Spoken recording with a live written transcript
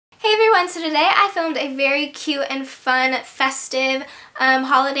everyone, so today I filmed a very cute and fun, festive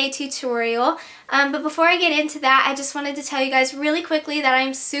holiday tutorial. But before I get into that, I just wanted to tell you guys really quickly that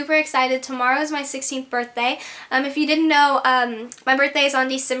I'm super excited. Tomorrow is my 16th birthday. If you didn't know, my birthday is on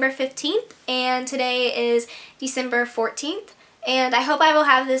December 15th and today is December 14th. And I hope I will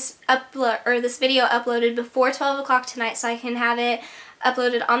have this video uploaded before 12 o'clock tonight so I can have it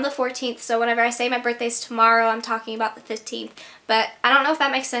uploaded on the 14th. So whenever I say my birthday's tomorrow, I'm talking about the 15th. But I don't know if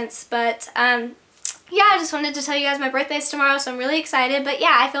that makes sense. But yeah, I just wanted to tell you guys my birthday's tomorrow, so I'm really excited. But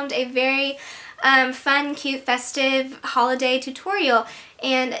yeah, I filmed a very fun, cute, festive holiday tutorial.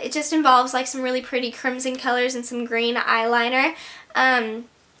 And it just involves like some really pretty crimson colors and some green eyeliner.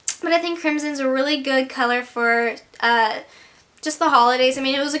 But I think crimson's a really good color for just the holidays. I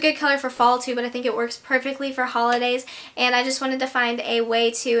mean, it was a good color for fall too, but I think it works perfectly for holidays, and I just wanted to find a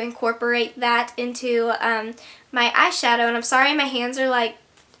way to incorporate that into my eyeshadow. And I'm sorry my hands are like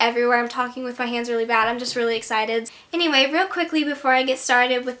everywhere. I'm talking with my hands really bad. I'm just really excited. Anyway, real quickly before I get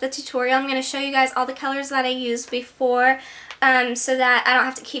started with the tutorial, I'm going to show you guys all the colors that I used before so that I don't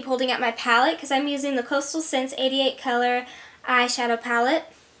have to keep holding up my palette, because I'm using the Coastal Scents 88 color eyeshadow palette.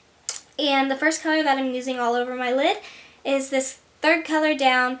 And the first color that I'm using all over my lid is this third color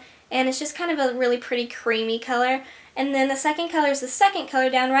down, and it's just kind of a really pretty creamy color. And then the second color is the second color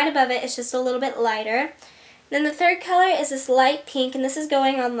down, right above it. It's just a little bit lighter. Then the third color is this light pink, and this is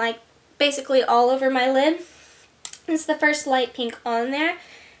going on like basically all over my lid. It's the first light pink on there.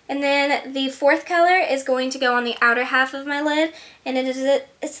 And then the fourth color is going to go on the outer half of my lid, and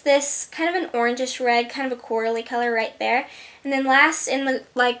it's this kind of an orangish red, kind of a corally color right there. And then last, in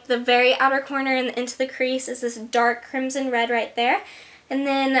the very outer corner and into the crease, is this dark crimson red right there. And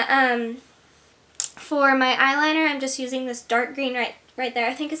then for my eyeliner, I'm just using this dark green right there.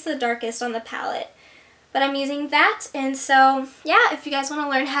 I think it's the darkest on the palette, but I'm using that. And so yeah, if you guys want to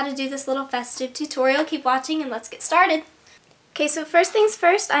learn how to do this little festive tutorial, keep watching and let's get started. Okay, so first things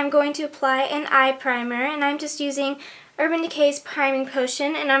first, I'm going to apply an eye primer, and I'm just using Urban Decay's Priming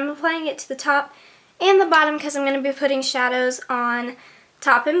Potion, and I'm applying it to the top and the bottom because I'm going to be putting shadows on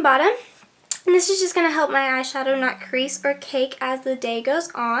top and bottom. And this is just going to help my eyeshadow not crease or cake as the day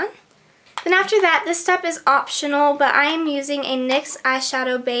goes on. Then after that, this step is optional, but I am using a NYX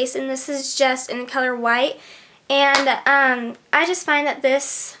eyeshadow base, and this is just in the color white. And I just find that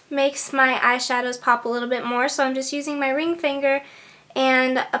this makes my eyeshadows pop a little bit more, so I'm just using my ring finger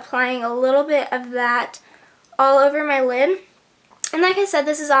and applying a little bit of that all over my lid. And like I said,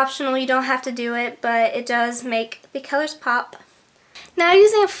 this is optional, you don't have to do it, but it does make the colors pop. Now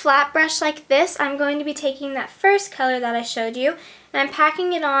using a flat brush like this, I'm going to be taking that first color that I showed you, and I'm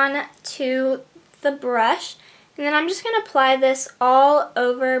packing it on to the brush. And then I'm just going to apply this all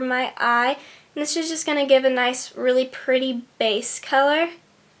over my eye. And this is just going to give a nice, really pretty base color.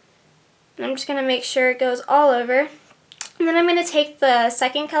 And I'm just going to make sure it goes all over. And then I'm going to take the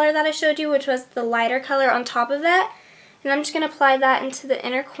second color that I showed you, which was the lighter color on top of that. And I'm just going to apply that into the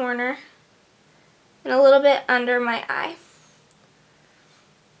inner corner and a little bit under my eye.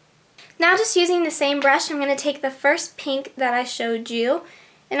 Now just using the same brush, I'm going to take the first pink that I showed you,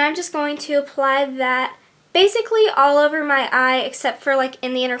 and I'm just going to apply that basically all over my eye except for like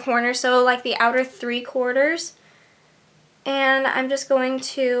in the inner corner, so like the outer 3/4. And I'm just going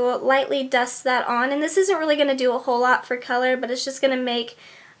to lightly dust that on, and this isn't really going to do a whole lot for color, but it's just going to make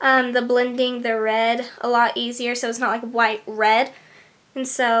the blending the red a lot easier, so it's not like white red. And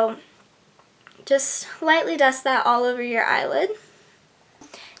so just lightly dust that all over your eyelid.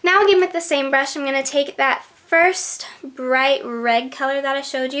 Now again with the same brush, I'm going to take that first bright red color that I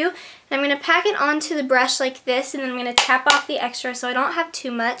showed you, and I'm going to pack it onto the brush like this, and then I'm going to tap off the extra so I don't have too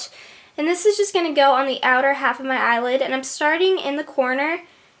much. And this is just going to go on the outer half of my eyelid, and I'm starting in the corner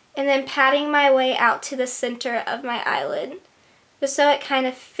and then patting my way out to the center of my eyelid, just so it kind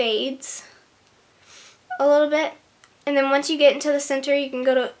of fades a little bit. And then once you get into the center, you can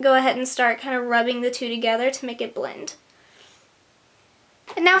go ahead and start kind of rubbing the two together to make it blend.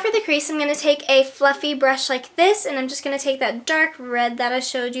 And now for the crease, I'm going to take a fluffy brush like this, and I'm just going to take that dark red that I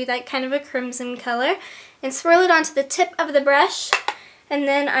showed you, that kind of a crimson color, and swirl it onto the tip of the brush. And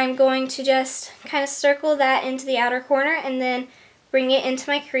then I'm going to just kind of circle that into the outer corner and then bring it into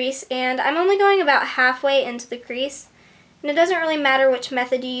my crease. And I'm only going about halfway into the crease. And it doesn't really matter which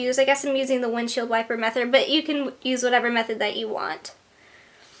method you use. I guess I'm using the windshield wiper method, but you can use whatever method that you want.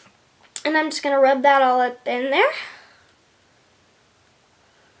 And I'm just going to rub that all up in there.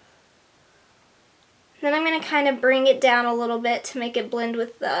 Then I'm going to kind of bring it down a little bit to make it blend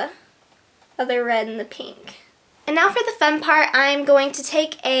with the other red and the pink. And now for the fun part, I'm going to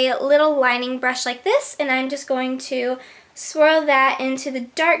take a little lining brush like this, and I'm just going to swirl that into the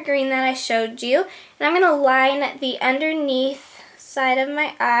dark green that I showed you. And I'm going to line the underneath side of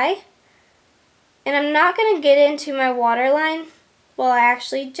my eye. And I'm not going to get into my waterline. Well, I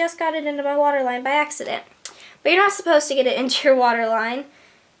actually just got it into my waterline by accident. But you're not supposed to get it into your waterline.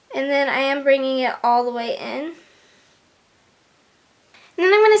 And then I am bringing it all the way in. And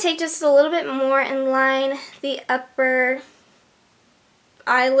then I'm going to take just a little bit more and line the upper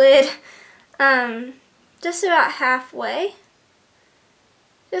eyelid just about halfway.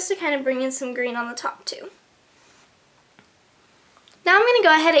 Just to kind of bring in some green on the top too. Now I'm going to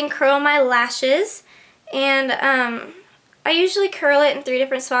go ahead and curl my lashes. And I usually curl it in 3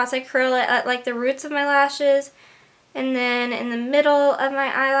 different spots. I curl it at like the roots of my lashes, and then in the middle of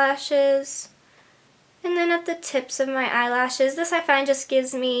my eyelashes, and then at the tips of my eyelashes. This I find just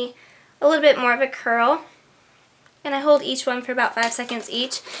gives me a little bit more of a curl. And I hold each one for about 5 seconds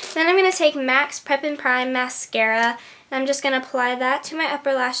each. Then I'm going to take MAC's Prep and Prime Mascara, and I'm just going to apply that to my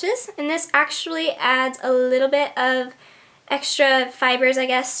upper lashes. And this actually adds a little bit of extra fibers, I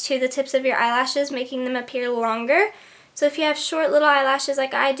guess, to the tips of your eyelashes, making them appear longer. So if you have short little eyelashes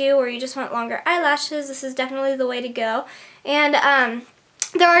like I do, or you just want longer eyelashes, this is definitely the way to go. And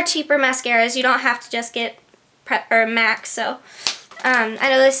there are cheaper mascaras. You don't have to just get Prep or MAC. So I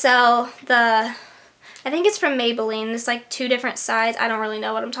know they sell the, I think it's from Maybelline. There's like 2 different sides. I don't really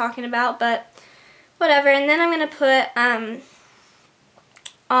know what I'm talking about, but whatever. And then I'm going to put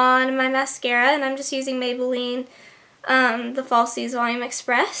on my mascara, and I'm just using Maybelline the Falsies Volume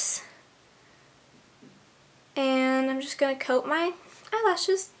Express. And I'm just going to coat my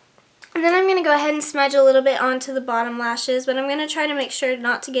eyelashes. And then I'm going to go ahead and smudge a little bit onto the bottom lashes, but I'm going to try to make sure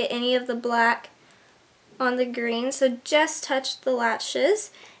not to get any of the black on the green, so just touch the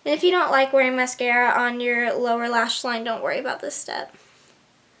lashes. And if you don't like wearing mascara on your lower lash line, don't worry about this step.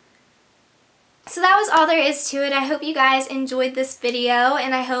 So that was all there is to it. I hope you guys enjoyed this video,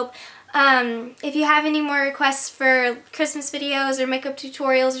 and I hope if you have any more requests for Christmas videos or makeup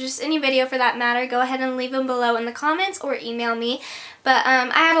tutorials or just any video for that matter, go ahead and leave them below in the comments or email me. But I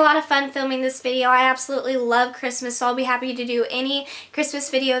had a lot of fun filming this video. I absolutely love Christmas, so I'll be happy to do any Christmas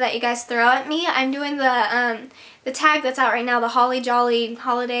video that you guys throw at me. I'm doing the tag that's out right now, the Holly Jolly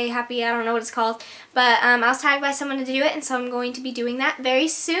Holiday Happy, I don't know what it's called. But I was tagged by someone to do it, and so I'm going to be doing that very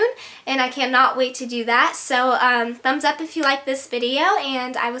soon, and I cannot wait to do that. So thumbs up if you like this video,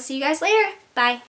 and I will see you guys later. Bye.